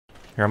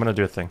Here, I'm gonna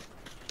do a thing.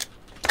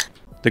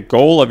 The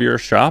goal of your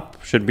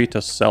shop should be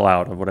to sell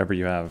out of whatever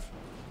you have.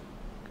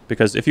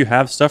 Because if you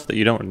have stuff that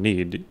you don't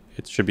need,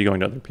 it should be going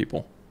to other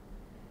people.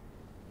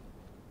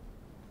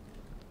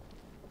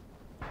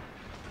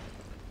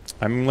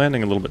 I'm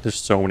landing a little bit. There's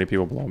so many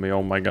people below me.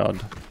 Oh my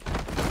god.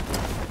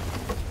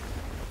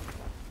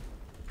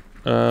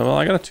 Well,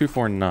 I got a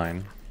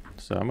 249.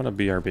 So I'm gonna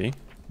BRB.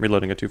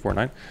 Reloading a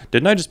 249.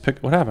 Didn't I just pick...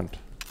 What happened?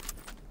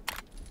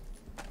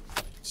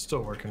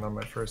 Still working on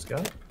my first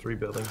gun. 3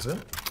 buildings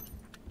in.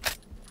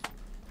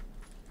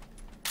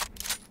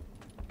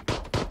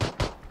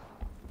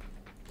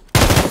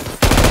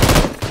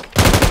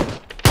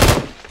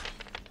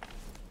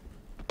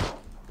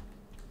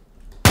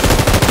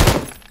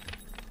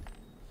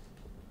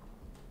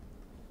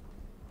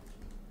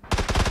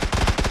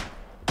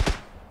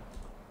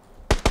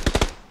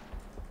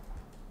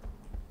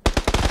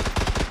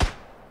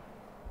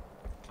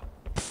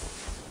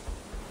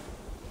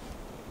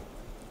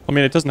 I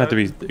mean, it doesn't have to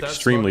be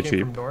extremely cheap.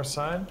 From north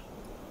side.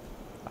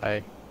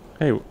 Hi.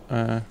 Hey,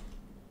 how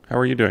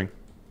are you doing?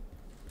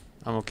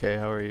 I'm okay.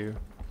 How are you?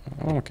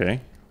 I'm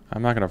okay.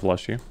 I'm not gonna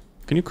flush you.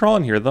 Can you crawl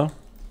in here though?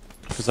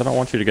 Because I don't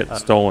want you to get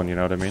stolen. You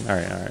know what I mean? All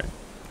right,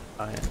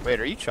 all right. Wait,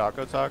 are you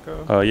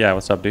chocoTaco? Yeah.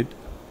 What's up, dude?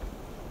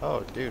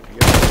 Oh, dude. You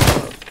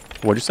got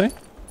What'd you say?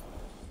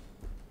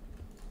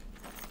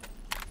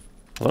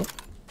 Hello?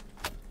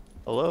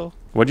 Hello?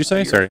 What'd you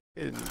say? Sorry.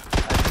 I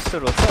just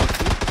said what's up,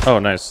 dude. Oh,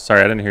 nice.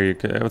 Sorry, I didn't hear you.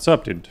 What's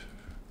up, dude?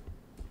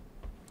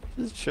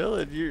 Just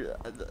chilling.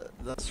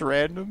 That's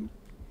random.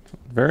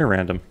 Very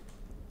random.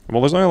 Well,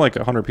 there's only like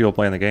 100 people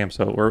playing the game,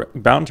 so we're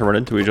bound to run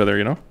into each other,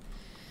 you know?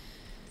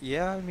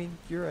 Yeah, I mean,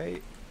 you're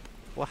right.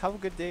 Well, have a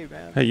good day,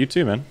 man. Hey, you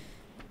too, man.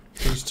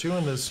 There's 2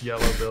 in this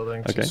yellow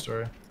building. Okay.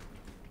 2-story.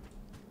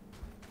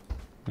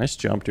 Nice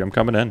jump, dude. I'm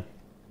coming in.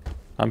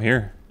 I'm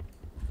here.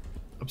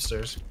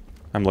 Upstairs.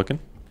 I'm looking.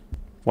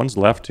 One's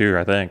left too,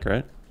 I think,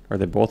 right? Or are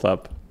they both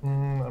up?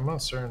 I'm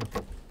not certain.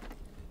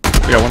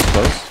 Yeah, one's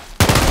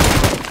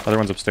close. Other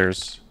one's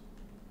upstairs.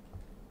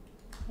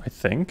 I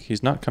think.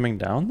 He's not coming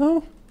down,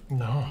 though?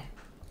 No.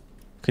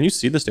 Can you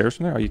see the stairs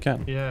from there? Oh, you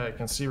can. Yeah, I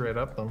can see right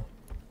up them.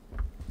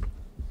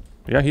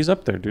 Yeah, he's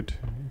up there, dude.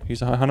 He's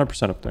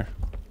 100% up there.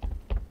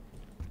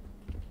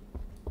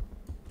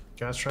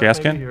 Gas trap. Gas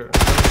maybe? can? Here,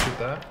 shoot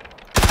that.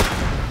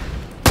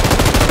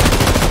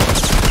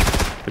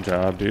 Good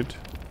job, dude.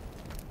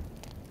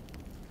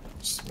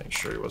 Just make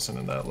sure he wasn't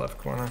in that left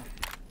corner.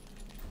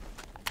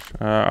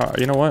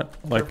 You know what?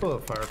 Like, Careful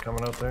of fire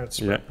coming out there. It's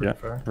yeah, pretty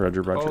far.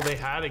 Roger, Roger. Oh, they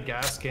had a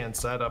gas can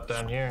set up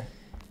down here.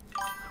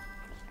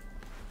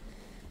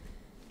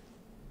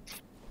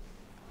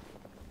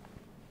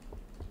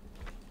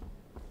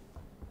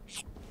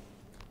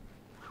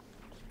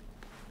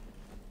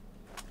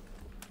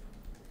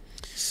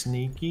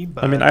 Sneaky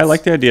butts. I mean, I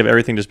like the idea of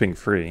everything just being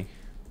free,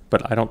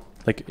 but I don't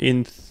like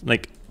it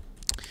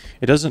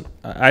doesn't.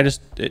 I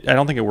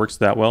don't think it works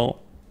that well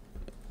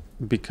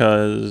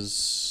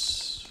because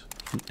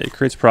it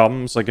creates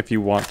problems. Like if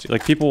you want to,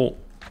 like people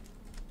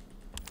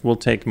will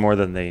take more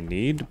than they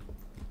need.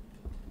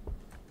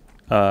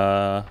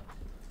 I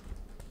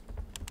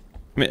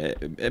mean,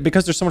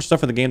 because there's so much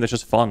stuff in the game that's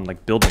just fun,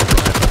 like building.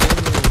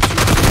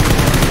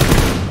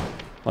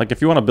 Like if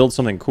you want to build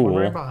something cool,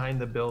 right behind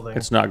the building.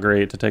 It's not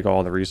great to take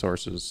all the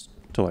resources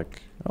to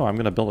like, oh, I'm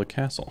gonna build a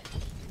castle.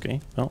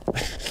 Okay, well.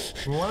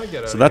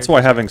 So that's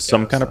why having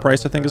some kind of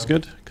price I think is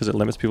good because it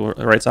limits people.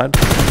 Right side.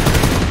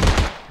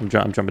 I'm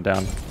jumping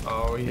down.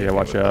 Oh yeah,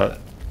 watch out.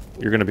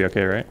 You're gonna be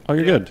okay, right? Oh,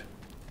 you're good.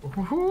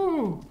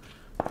 Woohoo!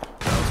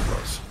 That was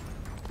close.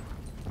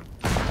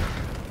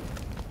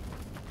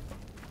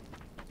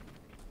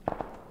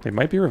 They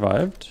might be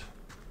revived.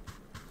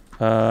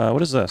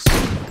 What is this?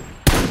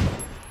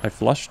 I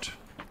flushed.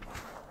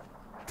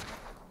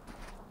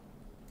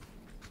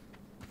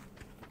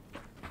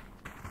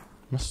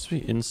 Must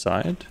be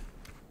inside.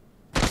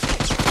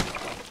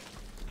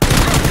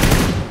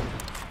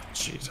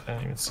 Jeez, I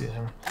didn't even see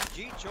him.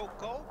 GG,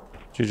 Choco.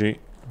 GG.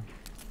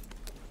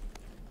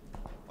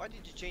 Why did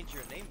you change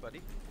your name,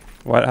 buddy?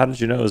 What? How did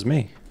you know it was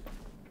me?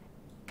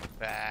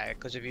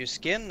 Because of your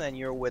skin and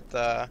you're with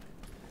the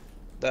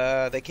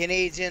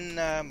Canadian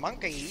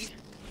monkey.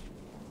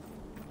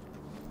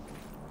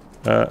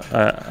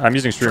 I'm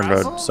using stream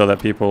mode so that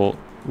people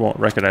won't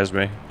recognize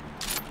me.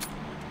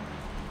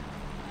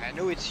 I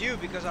know it's you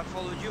because I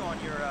followed you on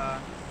your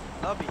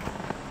lobby.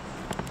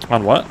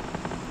 On what?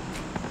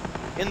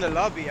 In the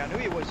lobby, I knew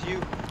it was you.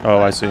 Oh,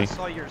 I see. I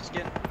saw your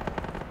skin.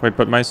 Wait,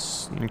 but my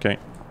okay.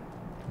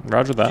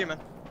 Roger that. GG, man.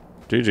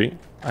 GG.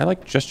 I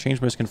like just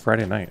changed my skin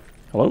Friday night.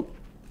 Hello?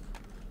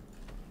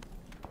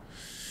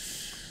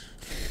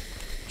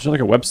 Is there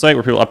like a website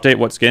where people update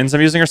what skins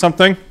I'm using or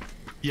something?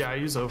 Yeah, I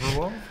use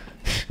Overwhelm.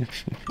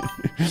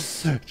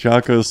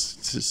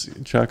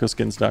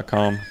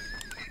 chocoskins.com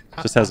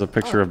just has a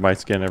picture of my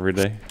skin every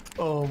day.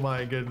 Oh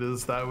my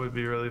goodness, that would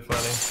be really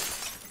funny.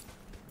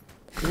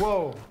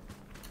 Whoa.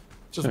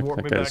 Just warp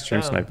me Okay, back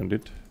stream down. sniping,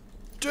 dude.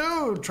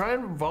 Dude, try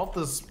and vault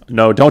this.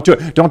 No, don't do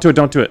it. Don't do it.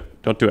 Don't do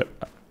it. Don't do it.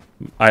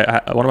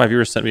 One of my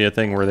viewers sent me a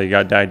thing where they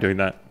died doing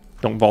that.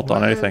 Don't vault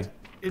on anything.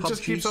 It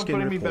just keeps on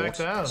putting me back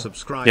down.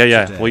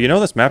 Yeah. Well, you know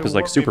this map is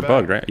like warped me super back.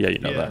 bugged, right? Yeah, you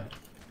know that.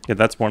 Yeah,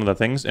 that's one of the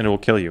things, and it will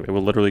kill you. It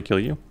will literally kill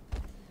you.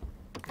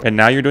 And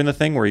now you're doing the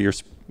thing where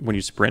when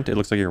you sprint, it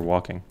looks like you're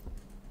walking.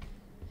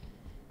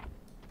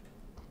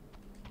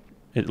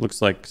 It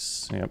looks like,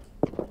 yep,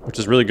 which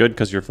is really good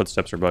because your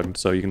footsteps are bugged,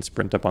 so you can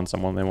sprint up on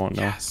someone, they won't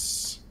know.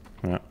 Yes.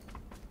 Yeah.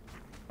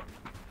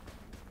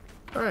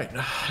 All right.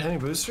 Any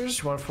boosters?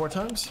 You want 4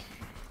 times?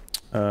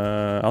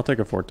 I'll take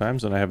it 4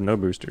 times, and I have no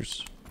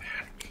boosters.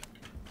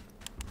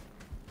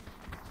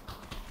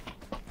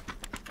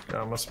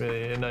 Yeah, it must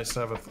be nice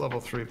to have a level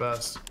 3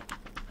 vest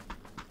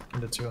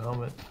and a 2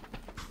 helmet.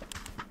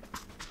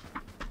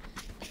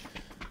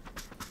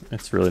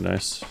 It's really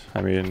nice.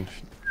 I mean,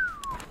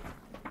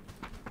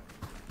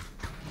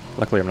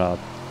 luckily I'm not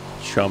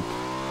a chump.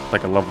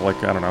 Like a level,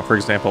 like, I don't know, for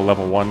example,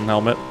 level 1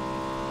 helmet.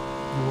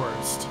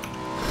 Worst.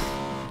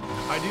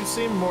 I do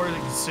seem more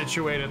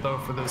situated though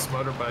for this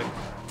motorbike.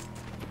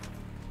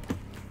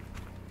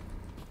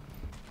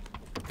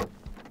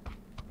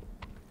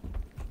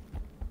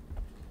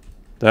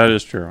 That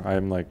is true.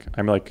 I'm like,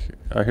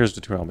 here's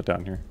the 2 helmet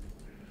down here.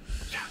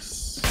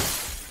 Yes.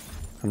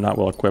 I'm not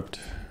well equipped.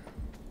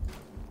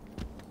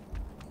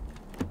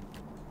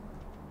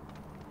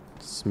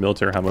 This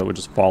military helmet would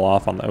just fall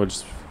off it would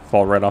just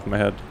fall right off my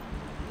head.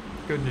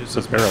 Good news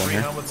There's is a barrel in 3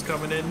 here. helmets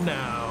coming in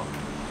now.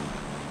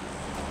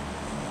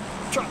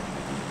 Drop.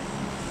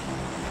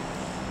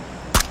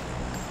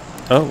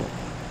 Oh.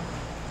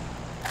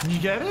 Did you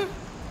get it?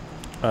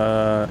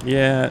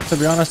 Yeah, to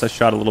be honest, I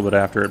shot a little bit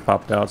after it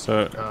popped out,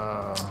 so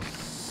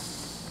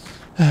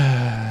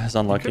it's You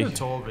unlucky. could have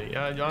told me.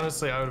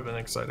 Honestly, I would have been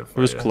excited for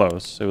It was you.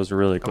 close. It was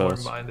really I wouldn't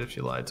close. mind if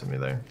you lied to me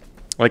there.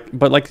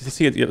 But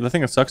see, the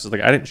thing that sucks is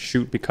like I didn't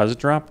shoot because it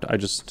dropped. It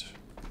just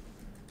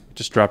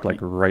dropped like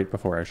right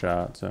before I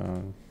shot,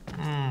 so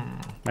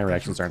my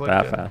reactions aren't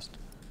that clicking. fast.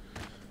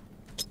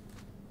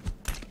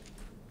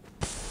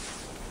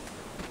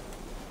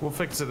 We'll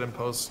fix it in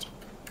post.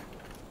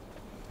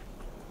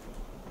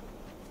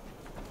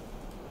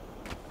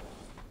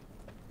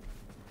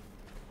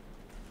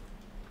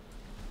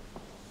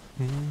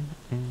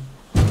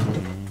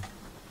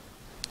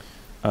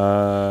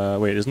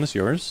 Wait, isn't this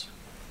yours?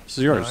 This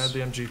is yours. I had the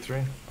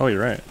MG3. Oh,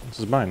 you're right. This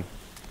is mine.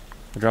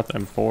 I dropped the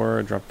M4.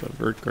 I dropped the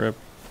vert grip.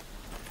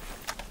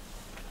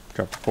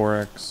 Dropped the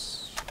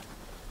 4X.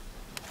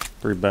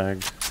 3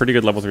 bag. Pretty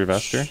good level 3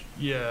 vest here.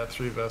 Yeah,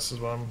 3 vests is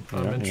what I'm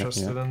Yeah,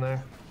 interested in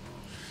there.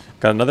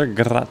 Got another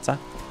Groza.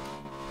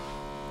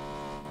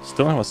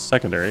 Still don't have a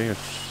secondary, which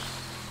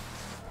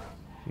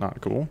not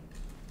cool.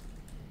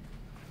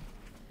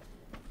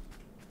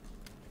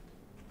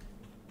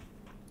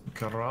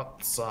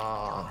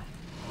 Groza.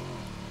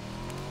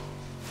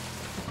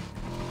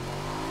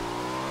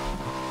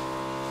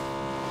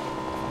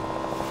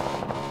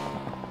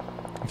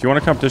 If you want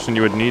a competition,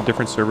 you would need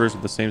different servers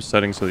with the same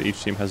settings so that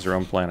each team has their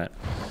own planet.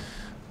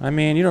 I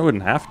mean, you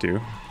wouldn't have to.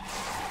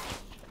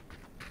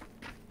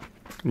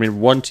 I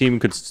mean, one team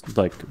could,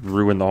 like,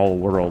 ruin the whole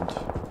world.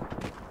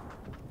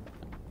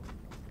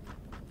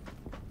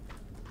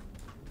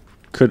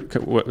 Could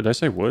what did I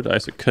say? Would? I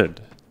said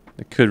could.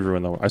 It could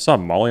ruin the world. I saw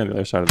Molly on the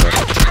other side of the...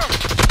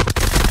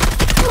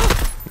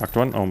 Knocked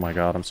one? Oh my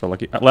god, I'm so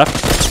lucky. Left!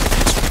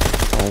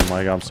 Oh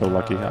my god, I'm so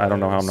lucky. I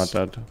don't know how I'm not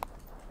dead.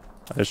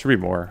 There should be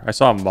more. I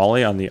saw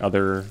Molly on the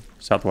other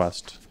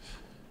southwest.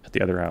 At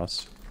the other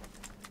house.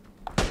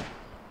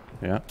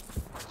 Yeah.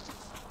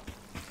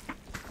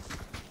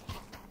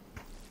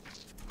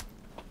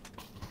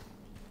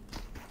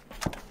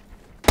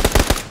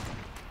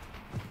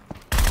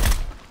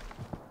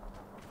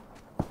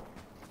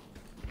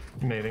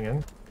 Nading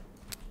in.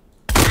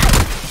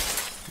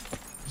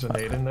 There's a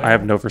nade in there. I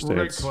have no first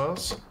We're aids.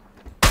 close.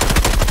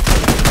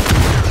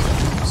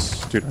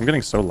 Dude, I'm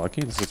getting so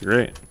lucky. This is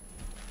great.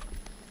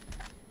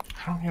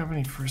 How don't you have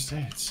any first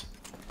aids?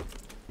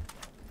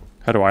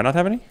 How do I not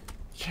have any?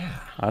 Yeah.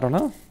 I don't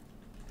know.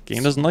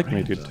 Game doesn't like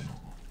me, dude. Random.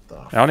 The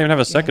I don't even have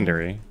a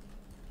secondary.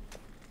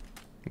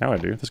 Now I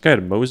do. This guy had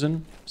a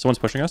mosin. Someone's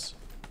pushing us.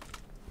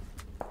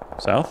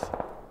 South?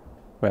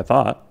 Wait, I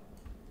thought.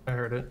 I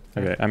heard it.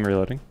 Okay, I'm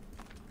reloading.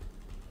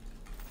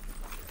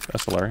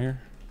 SLR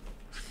here.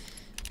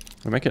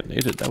 We might get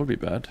naded. That would be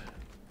bad.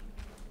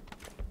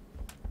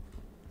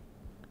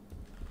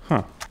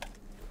 Huh.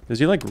 Is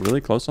he like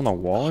really close on the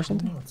wall or I'm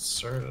something? not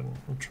certain.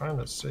 I'm trying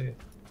to see.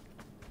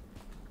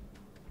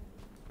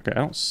 Okay, I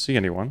don't see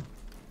anyone.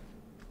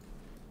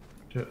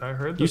 Dude, I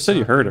heard You this said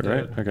you heard something it,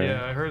 right? did. Okay.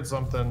 Yeah, I heard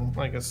something,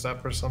 like a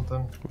step or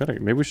something.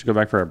 Maybe we should go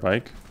back for our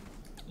bike.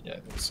 Yeah, I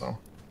think so.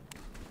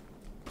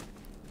 Do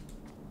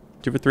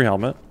you have a 3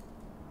 helmet?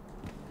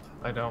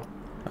 I don't.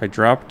 I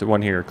dropped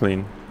one here,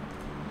 clean.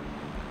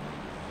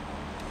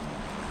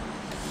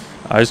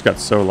 I just got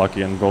so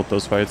lucky in both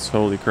those fights.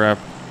 Holy crap.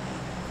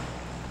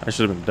 I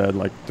should have been dead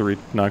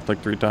knocked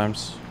like 3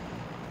 times.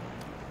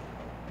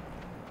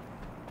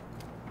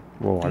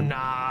 Whoa,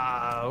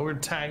 Nah, we're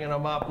tagging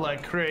them up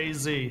like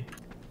crazy.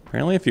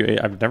 Apparently, if you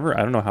I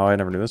don't know how I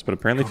never knew this, but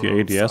apparently if you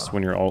ADS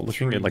when you're alt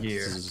looking, it like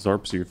Trigger.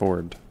 absorbs you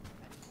forward.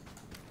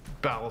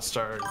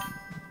 Battlestar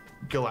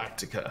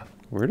Galactica.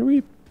 Where do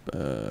we?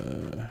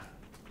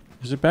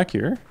 Is it back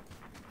here?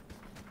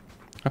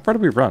 How far do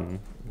we run?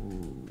 All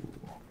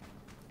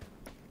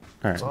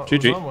right, It was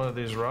GG. on one of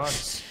these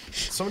rocks.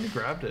 Somebody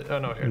grabbed it. Oh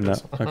no, here it No,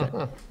 is.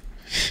 okay.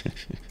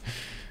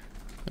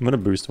 I'm gonna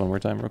boost one more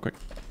time real quick.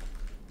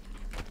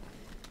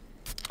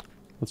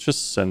 Let's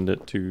just send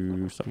it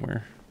to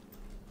somewhere.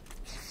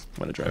 I'm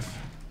gonna drive.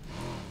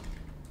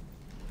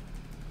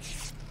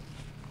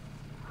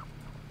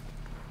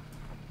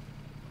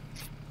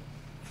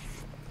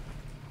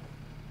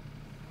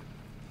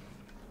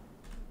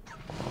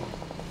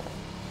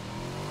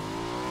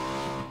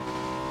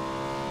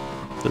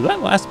 Did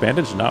that last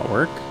bandage not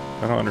work?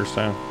 I don't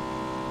understand.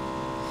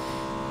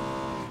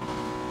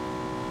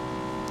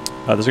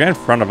 There's a guy in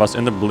front of us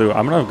in the blue.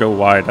 I'm gonna go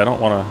wide. I don't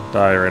want to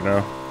die right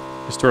now.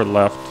 He's to our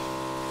left.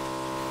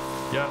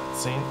 Yeah,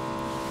 seen.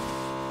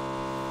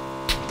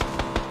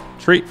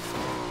 Tree.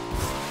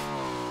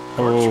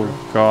 Oh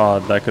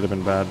god, that could have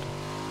been bad.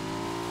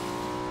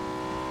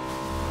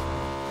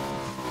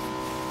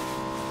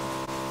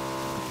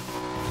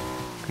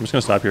 I'm just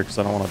gonna stop here because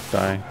I don't want to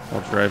die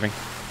while driving.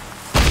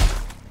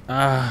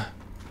 Ah.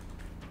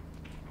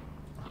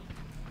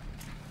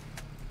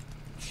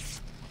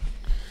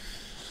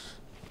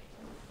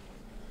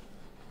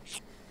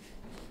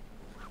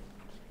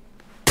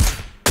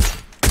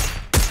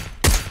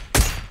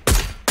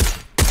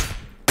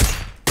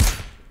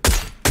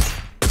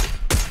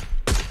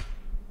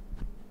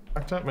 I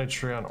tapped my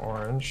tree on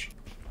orange.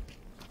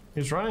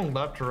 He's running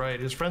left to right.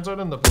 His friend's out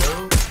in the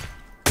blue.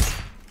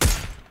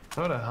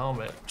 Without a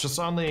helmet. Just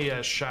on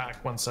the shack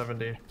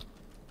 170.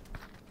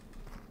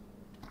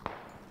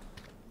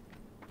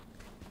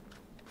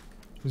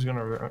 He's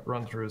gonna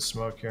run through his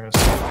smoke here.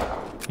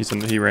 He's in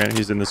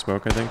the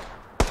smoke, I think.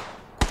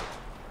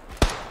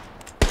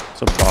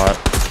 It's a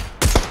bot.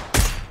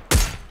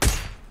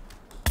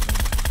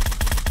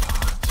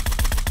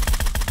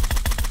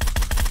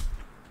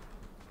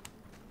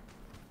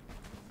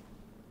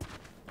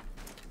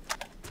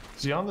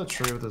 Is he on the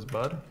tree with his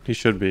bud? He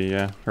should be,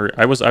 yeah. Or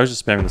I was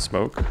just spamming the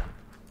smoke.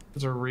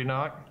 Is there a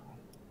re-knock?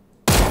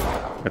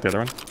 Got the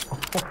other one.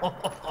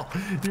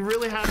 You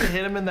really had to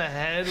hit him in the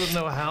head with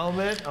no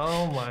helmet?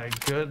 Oh my I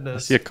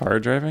goodness. see a car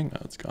driving. Oh,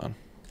 it's gone.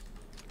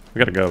 We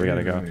gotta go. We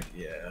gotta go.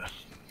 Yeah.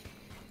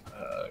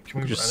 Can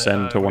We we just run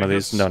it? send to one of we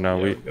these. just- No,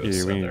 yeah, we go need.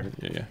 center.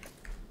 Yeah.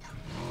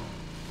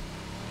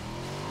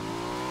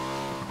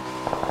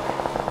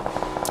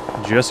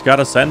 Just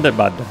gotta send it,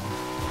 bud.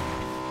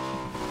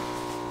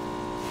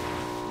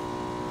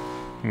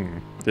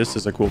 This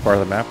is a cool part of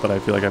the map that I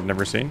feel like I've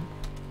never seen.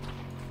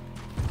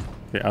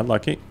 Okay,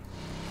 unlucky.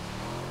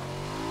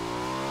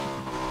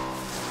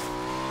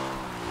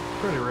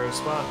 Pretty rare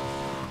spot.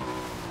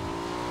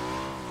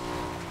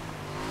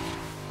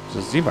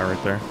 There's a Z-bar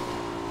right there.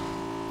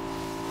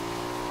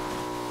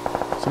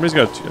 Somebody's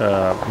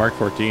got Mark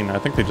 14. I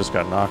think they just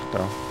got knocked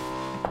though.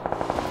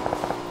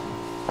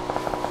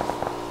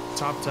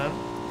 Top 10.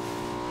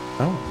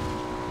 Oh.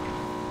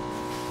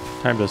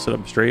 Time to sit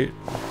up straight.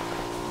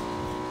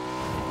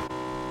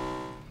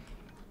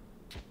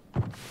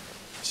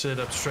 Sit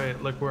up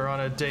straight. Look, we're on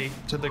a date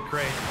to the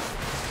crate.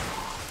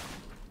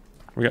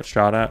 We got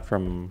shot at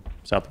from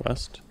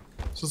southwest.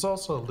 This is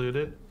also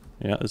looted.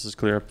 Yeah, this is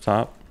clear up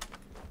top.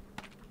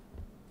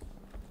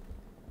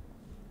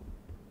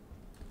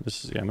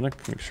 This is, yeah, I'm gonna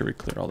make sure we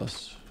clear all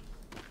this.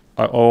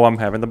 Oh, I'm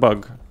having the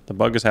bug. The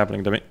bug is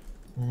happening to me.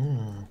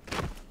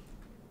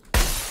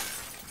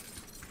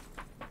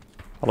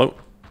 Hello?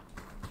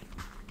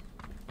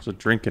 There's a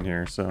drink in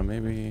here, so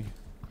maybe...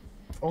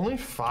 Only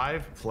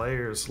 5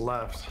 players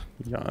left.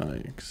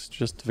 Yikes,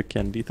 just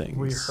Vikendi things.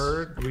 We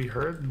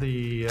heard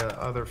the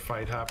other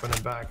fight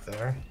happening back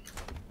there.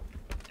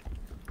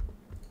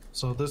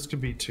 So this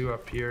could be 2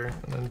 up here,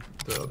 and then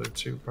the other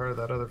 2 part of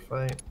that other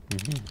fight.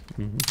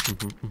 We're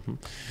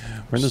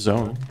in the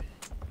zone.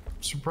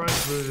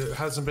 Surprised that it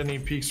hasn't been any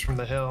peeks from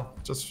the hill,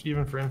 just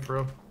even for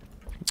info.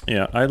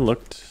 Yeah, I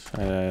looked.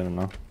 I don't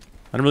know.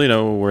 I don't really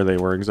know where they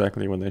were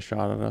exactly when they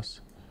shot at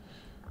us.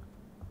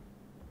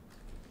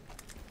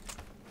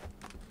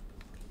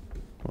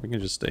 We can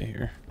just stay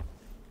here.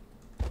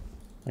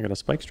 I got a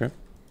spike strip.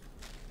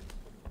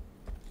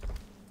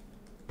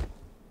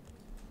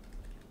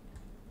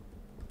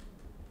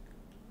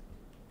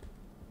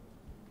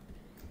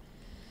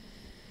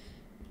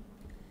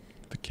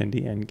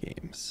 Vikendi end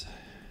games.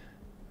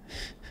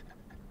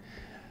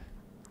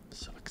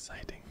 So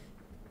exciting.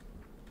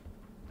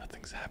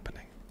 Nothing's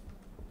happening.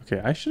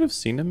 Okay, I should have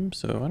seen him,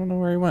 so I don't know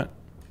where he went.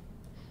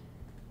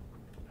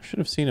 I should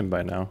have seen him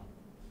by now.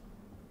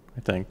 I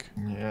think.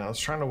 Yeah, I was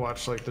trying to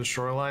watch like the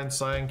shoreline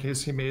side in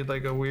case he made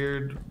like a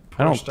weird push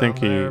I don't think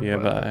he, down there,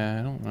 but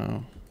I don't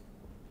know.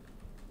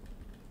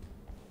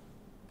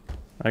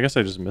 I guess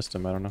I just missed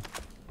him, I don't know.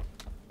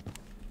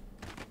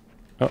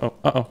 Uh-oh,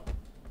 uh-oh.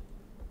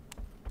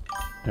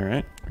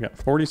 Alright, we got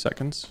 40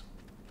 seconds.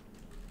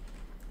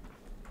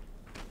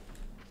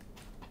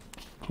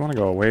 want to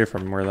go away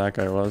from where that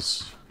guy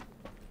was.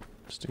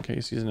 Just in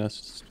case he's in a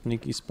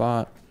sneaky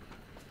spot.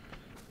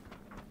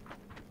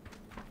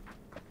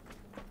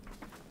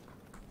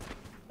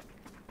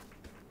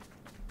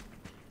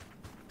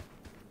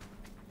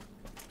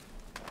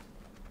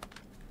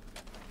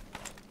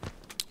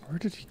 Where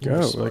did he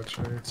go? Like,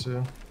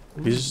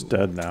 he's just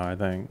dead now, I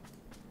think.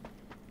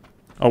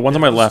 Oh, one's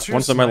on my left.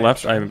 One's on my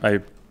left. I'm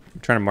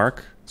trying to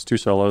mark. It's 2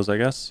 solos, I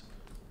guess.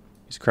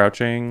 He's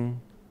crouching.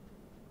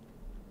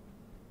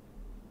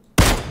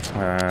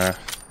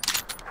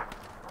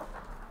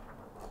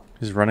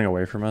 He's running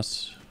away from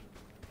us.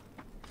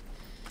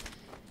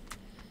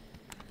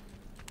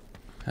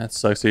 That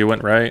sucks. So he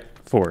went right,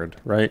 forward,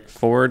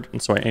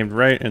 and so I aimed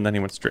right, and then he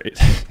went straight.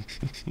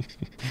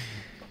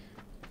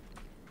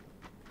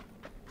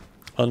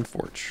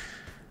 Unfortunate.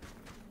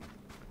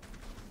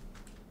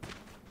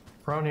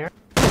 Prone here.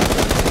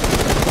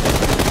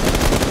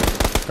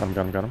 Got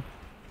him.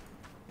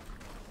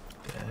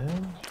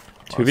 Dead.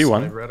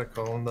 2v1.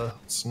 Reticle in the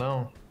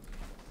snow.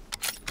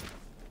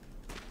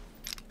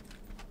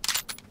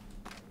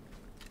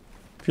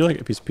 I feel like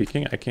if he's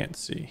peeking, I can't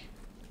see.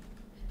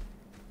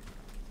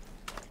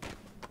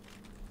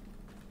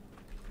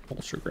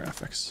 Ultra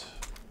graphics.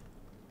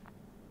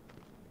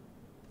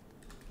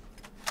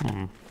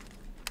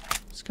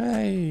 This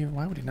guy,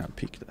 why would he not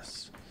peek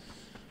this?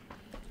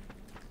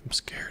 I'm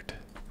scared.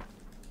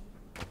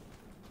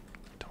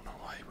 Don't know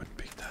why he wouldn't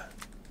peek that.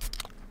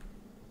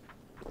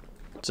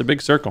 It's a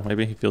big circle.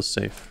 Maybe he feels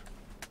safe.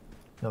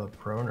 Another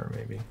proner,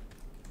 maybe.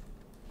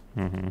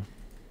 Want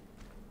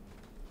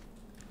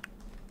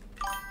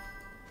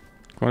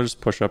to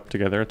just push up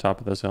together at top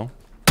of this hill?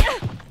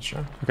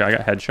 Sure. Okay, I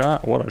got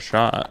headshot. What a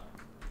shot.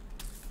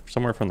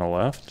 Somewhere from the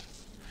left.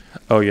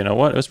 Oh, you know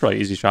what? It was probably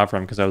an easy shot for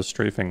him because I was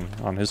strafing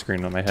on his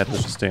screen and my head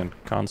was just staying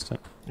constant.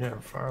 Yeah,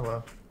 far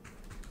left.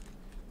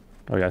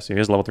 Oh yeah, I see. He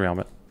has level 3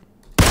 helmet.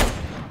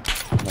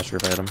 I'm not sure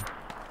if I hit him.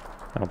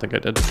 I don't think I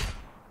did.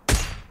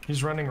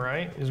 He's running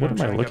right. He's What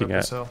am I looking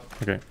at? Hill.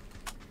 Okay.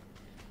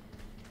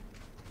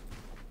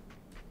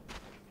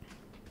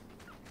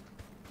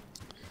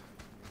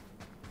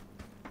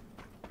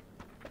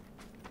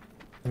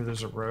 Maybe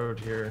there's a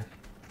road here.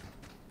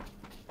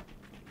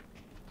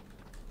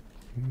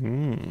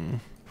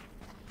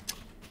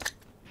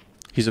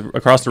 He's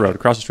across the road,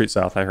 across the street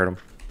south. I heard him.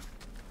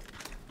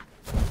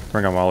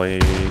 Bring on Wally.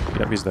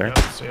 Yep, he's there. Yep,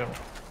 see him.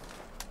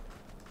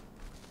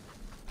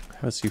 I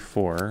have a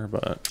C4,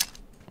 but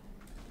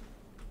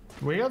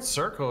We got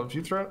circle. If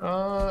you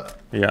throw,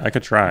 yeah, I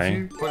could try. if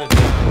you put it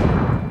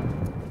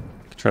down.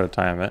 Could try to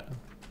time it.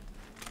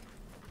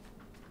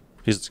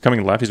 He's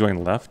coming left. He's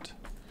going left.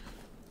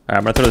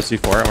 I'm gonna throw the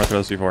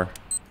C4.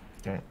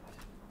 Okay.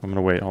 I'm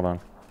gonna wait. Hold on.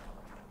 All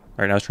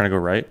right, now he's trying to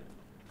go right.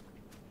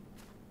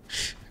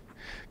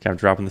 Okay, I'm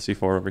dropping the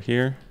C4 over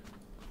here.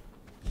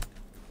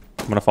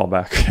 I'm gonna fall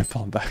back.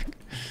 Fall back.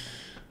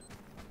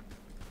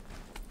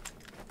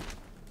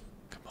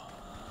 Come on.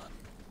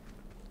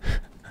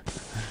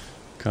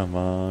 Come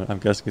on. I'm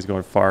guessing he's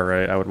going far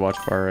right. I would watch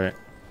far right.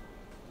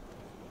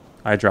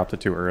 I dropped it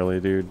too early,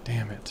 dude.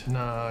 Damn it. No,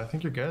 I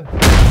think you're good.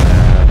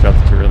 I dropped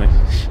it too early.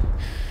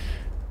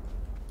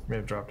 May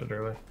have dropped it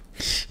early.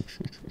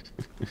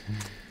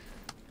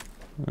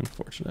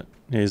 Unfortunate.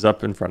 He's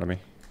up in front of me.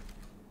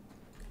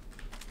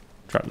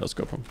 Try to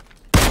no-scope him.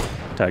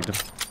 Tagged him.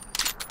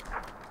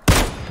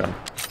 Got him.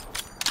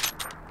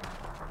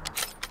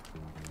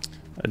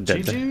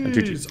 Dead.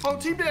 GG's. Oh,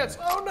 team dance.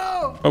 Oh,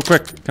 no. Oh,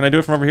 quick. Can I do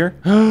it from over here?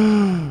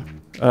 I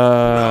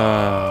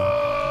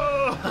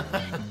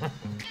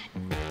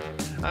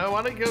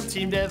want to go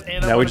team dance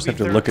and Now we just have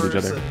to look at each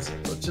other.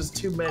 Which is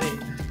too many.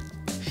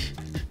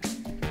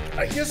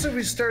 I guess if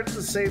we start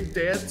the same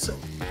dance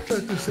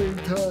at the same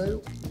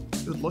time,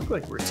 it would look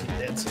like we're team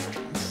dancing.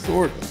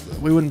 Sort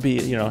of. We wouldn't be,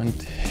 you know, in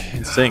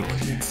sync.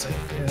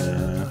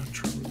 Yeah.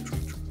 True.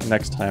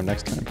 Next time.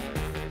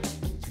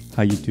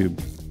 Hi, YouTube.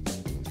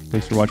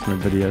 Thanks for watching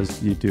my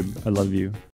videos, YouTube. I love you.